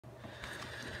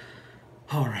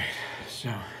All right,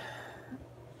 so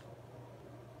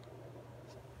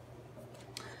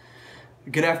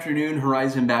good afternoon,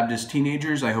 Horizon Baptist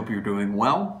teenagers. I hope you're doing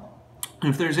well.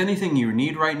 If there's anything you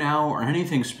need right now or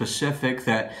anything specific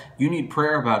that you need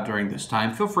prayer about during this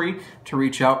time, feel free to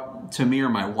reach out to me or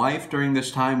my wife during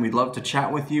this time. We'd love to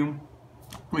chat with you.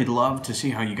 We'd love to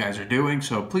see how you guys are doing,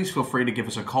 so please feel free to give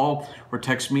us a call or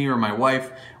text me or my wife.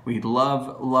 We'd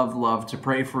love to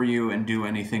pray for you and do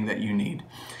anything that you need.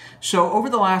 So over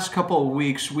the last couple of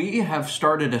weeks, we have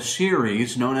started a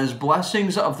series known as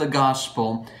Blessings of the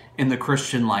Gospel in the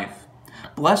Christian Life.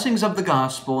 Blessings of the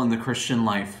Gospel in the Christian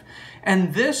Life.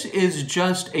 And this is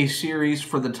just a series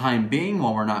for the time being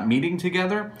while we're not meeting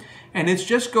together. And it's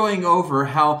just going over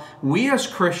how we as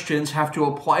Christians have to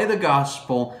apply the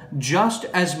gospel just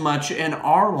as much in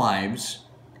our lives,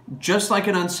 just like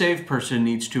an unsaved person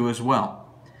needs to as well.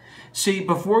 See,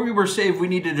 before we were saved, we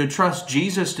needed to trust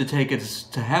Jesus to take us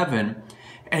to heaven.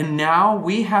 And now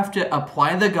we have to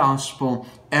apply the gospel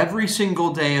every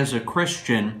single day as a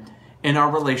Christian in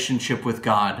our relationship with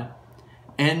God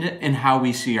and in how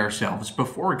we see ourselves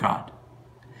before God.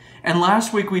 And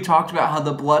last week we talked about how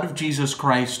the blood of Jesus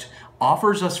Christ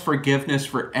offers us forgiveness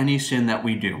for any sin that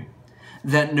we do.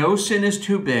 That no sin is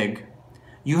too big.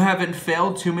 You haven't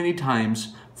failed too many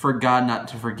times for God not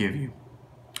to forgive you.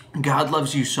 God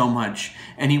loves you so much,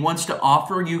 and He wants to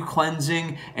offer you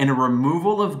cleansing and a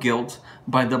removal of guilt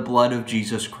by the blood of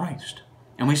Jesus Christ.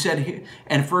 And we said,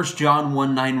 and 1 John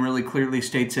 1:9 really clearly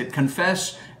states it,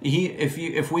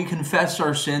 if we confess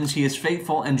our sins, He is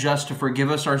faithful and just to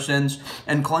forgive us our sins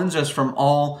and cleanse us from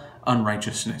all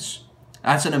unrighteousness.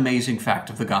 That's an amazing fact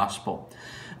of the gospel.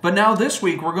 But now this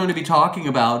week, we're going to be talking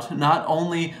about not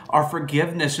only our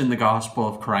forgiveness in the gospel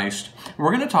of Christ, we're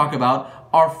going to talk about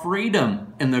our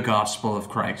freedom in the gospel of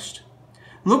Christ.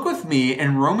 Look with me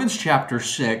in Romans chapter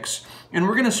 6, and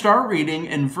we're going to start reading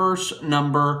in verse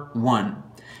number 1.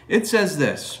 It says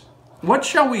this, "What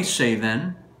shall we say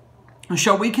then?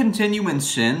 Shall we continue in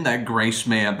sin that grace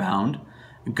may abound?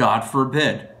 God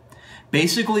forbid."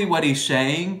 Basically what he's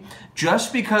saying,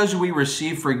 just because we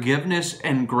receive forgiveness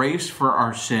and grace for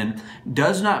our sin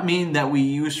does not mean that we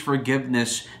use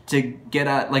forgiveness to get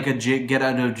out like a get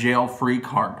out of jail free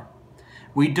card.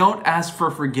 We don't ask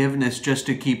for forgiveness just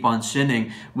to keep on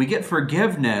sinning. We get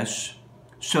forgiveness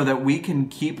so that we can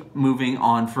keep moving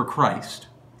on for Christ.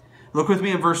 Look with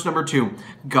me in verse number 2.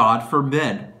 "God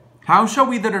forbid. How shall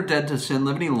we that are dead to sin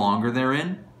live any longer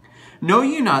therein? Know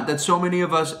ye not that so many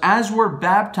of us, as were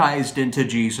baptized into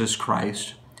Jesus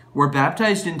Christ, were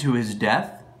baptized into His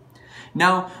death?"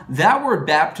 Now, that word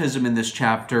baptism in this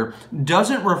chapter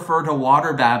doesn't refer to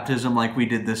water baptism like we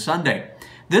did this Sunday.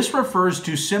 This refers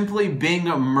to simply being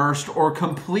immersed or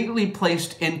completely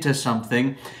placed into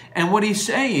something. And what he's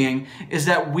saying is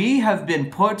that we have been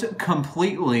put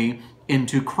completely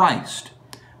into Christ.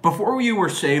 Before you were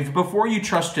saved, before you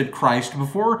trusted Christ,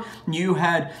 before you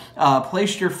had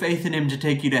placed your faith in Him to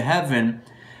take you to heaven,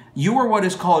 you were what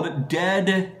is called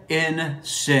dead in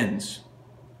sins.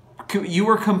 You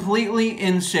were completely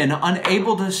in sin,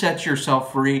 unable to set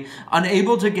yourself free,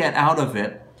 unable to get out of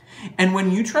it. And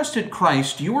when you trusted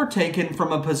Christ, you were taken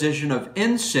from a position of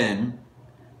in sin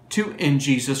to in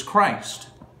Jesus Christ.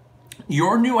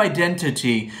 Your new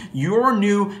identity, your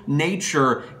new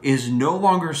nature is no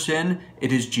longer sin,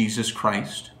 it is Jesus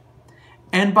Christ.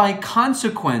 And by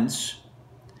consequence,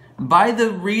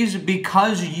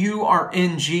 because you are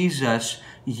in Jesus,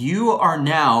 you are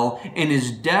now in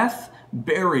His death,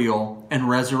 burial, and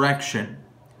resurrection.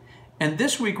 And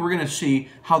this week we're going to see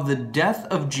how the death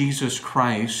of Jesus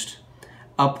Christ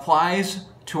applies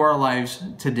to our lives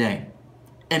today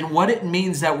and what it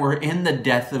means that we're in the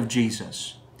death of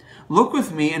Jesus. Look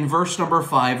with me in verse number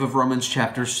 5 of Romans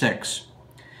chapter 6.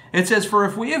 It says, "For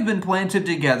if we have been planted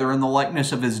together in the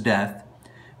likeness of His death,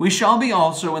 we shall be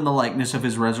also in the likeness of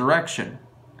His resurrection.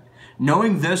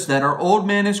 Knowing this, that our old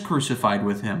man is crucified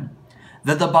with Him,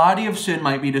 that the body of sin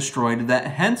might be destroyed, that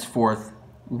henceforth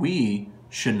we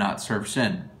should not serve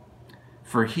sin.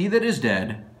 For he that is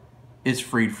dead is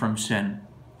freed from sin."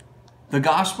 The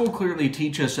gospel clearly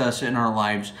teaches us in our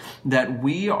lives that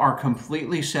we are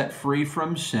completely set free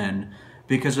from sin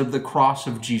because of the cross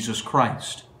of Jesus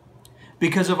Christ.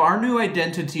 Because of our new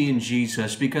identity in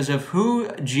Jesus, because of who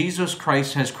Jesus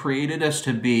Christ has created us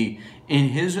to be in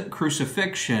His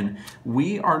crucifixion,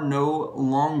 we are no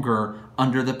longer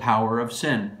under the power of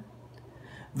sin.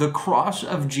 The cross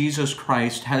of Jesus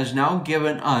Christ has now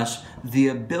given us the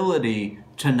ability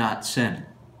to not sin.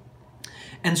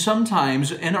 And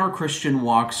sometimes in our Christian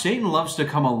walk, Satan loves to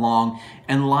come along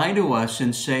and lie to us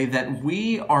and say that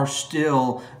we are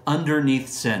still underneath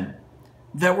sin.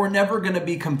 that we're never going to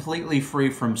be completely free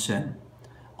from sin.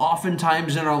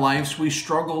 Oftentimes in our lives, we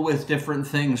struggle with different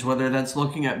things, whether that's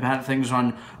looking at bad things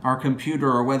on our computer,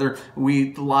 or whether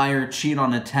we lie or cheat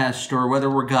on a test, or whether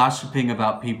we're gossiping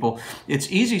about people.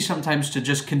 It's easy sometimes to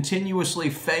just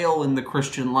continuously fail in the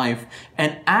Christian life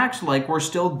and act like we're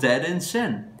still dead in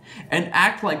sin, and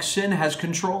act like sin has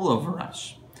control over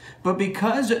us. But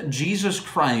because Jesus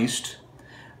Christ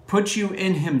put you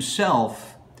in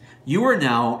himself, you are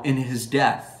now in his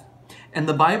death. And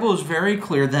the Bible is very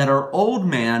clear that our old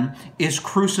man is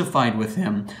crucified with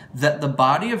him, that the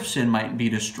body of sin might be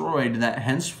destroyed, that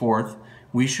henceforth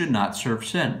we should not serve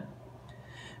sin.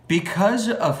 Because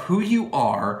of who you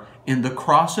are in the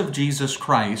cross of Jesus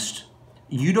Christ,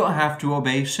 you don't have to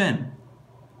obey sin.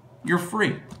 You're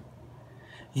free.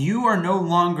 You are no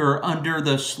longer under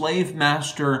the slave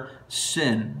master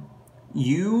sin.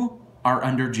 You are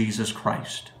under Jesus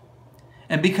Christ.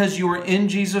 And because you are in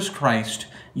Jesus Christ,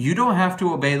 you don't have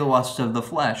to obey the lusts of the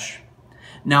flesh.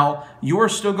 Now, you are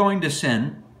still going to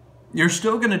sin. You're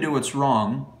still going to do what's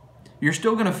wrong. You're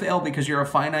still going to fail because you're a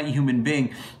finite human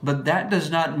being. But that does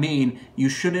not mean you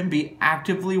shouldn't be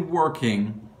actively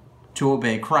working to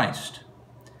obey Christ.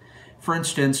 For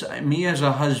instance, me as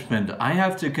a husband, I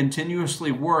have to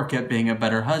continuously work at being a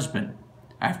better husband.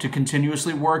 I have to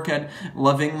continuously work at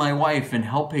loving my wife and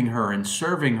helping her and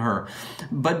serving her.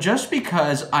 But just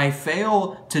because I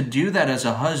fail to do that as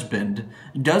a husband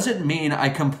doesn't mean I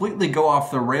completely go off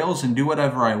the rails and do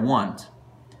whatever I want.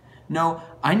 No,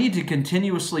 I need to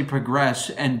continuously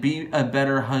progress and be a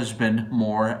better husband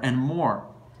more and more.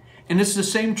 And it's the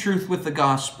same truth with the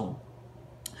gospel.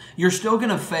 You're still going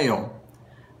to fail.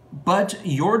 But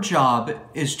your job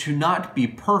is to not be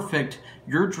perfect.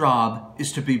 Your job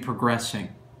is to be progressing.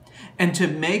 And to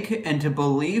make and to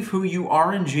believe who you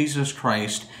are in Jesus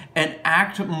Christ and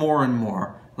act more and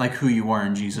more like who you are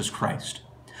in Jesus Christ.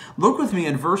 Look with me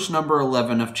at verse number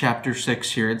 11 of chapter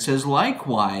 6 here. It says,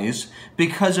 "Likewise,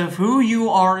 because of who you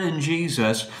are in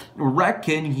Jesus,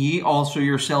 reckon ye also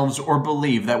yourselves," or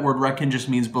believe. That word reckon just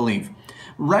means believe.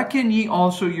 "Reckon ye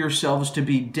also yourselves to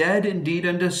be dead indeed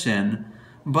unto sin,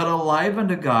 but alive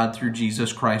unto God through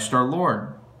Jesus Christ our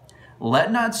Lord.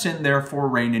 Let not sin therefore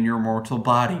reign in your mortal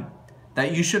body,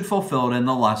 that you should fulfill it in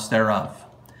the lust thereof."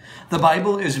 The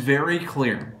Bible is very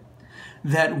clear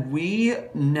that we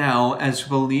now as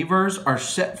believers are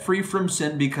set free from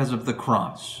sin because of the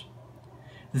cross.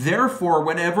 Therefore,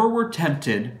 whenever we're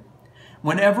tempted,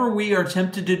 whenever we are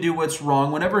tempted to do what's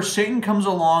wrong, whenever Satan comes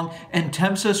along and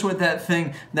tempts us with that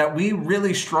thing that we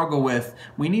really struggle with,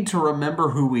 we need to remember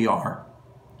who we are,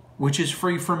 which is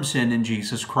free from sin in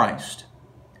Jesus Christ.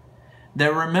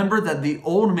 That remember that the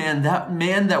old man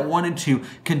that wanted to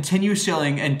continue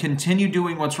sinning and continue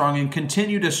doing what's wrong and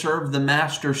continue to serve the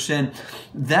master sin,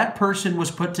 that person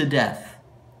was put to death.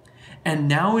 And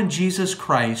now in Jesus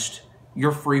Christ,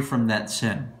 you're free from that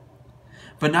sin.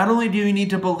 But not only do you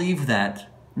need to believe that,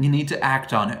 you need to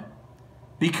act on it.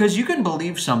 Because you can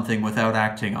believe something without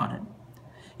acting on it.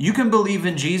 You can believe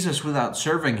in Jesus without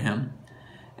serving him.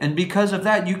 And because of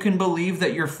that, you can believe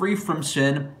that you're free from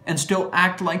sin and still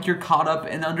act like you're caught up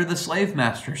and under the slave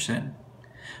master sin.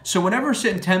 So whenever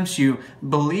sin tempts you,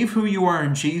 believe who you are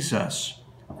in Jesus,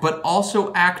 but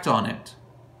also act on it.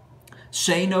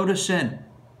 Say no to sin.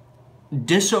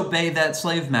 Disobey that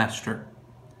slave master.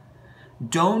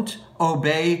 Don't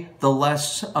obey the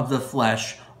lusts of the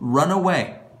flesh. Run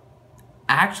away.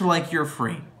 Act like you're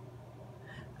free.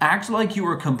 Act like you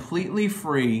are completely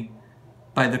free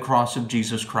by the cross of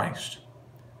Jesus Christ.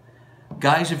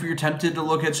 Guys, if you're tempted to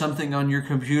look at something on your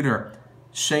computer,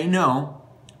 say no.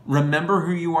 Remember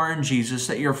who you are in Jesus,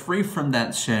 that you're free from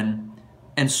that sin,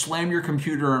 and slam your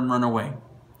computer and run away.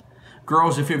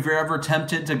 Girls, if you're ever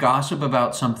tempted to gossip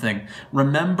about something,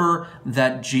 remember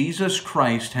that Jesus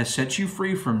Christ has set you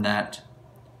free from that,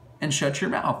 and shut your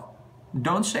mouth.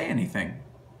 Don't say anything.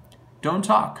 Don't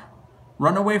talk.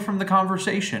 Run away from the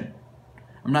conversation.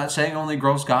 I'm not saying only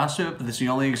girls gossip. This is the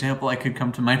only example I could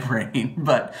come to my brain.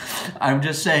 But I'm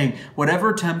just saying,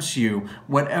 whatever tempts you,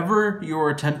 whatever you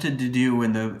are tempted to do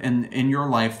in your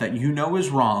life that you know is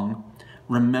wrong,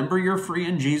 remember you're free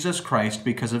in Jesus Christ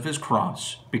because of his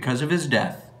cross, because of his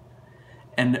death,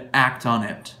 and act on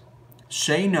it.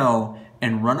 Say no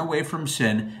and run away from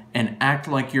sin and act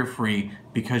like you're free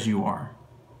because you are.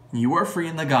 You are free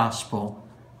in the gospel,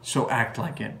 so act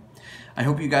like it. I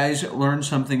hope you guys learned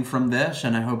something from this,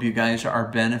 and I hope you guys are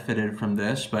benefited from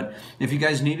this. But if you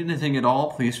guys need anything at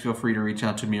all, please feel free to reach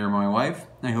out to me or my wife.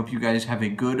 I hope you guys have a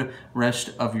good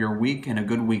rest of your week and a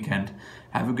good weekend.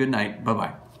 Have a good night.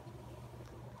 Bye-bye.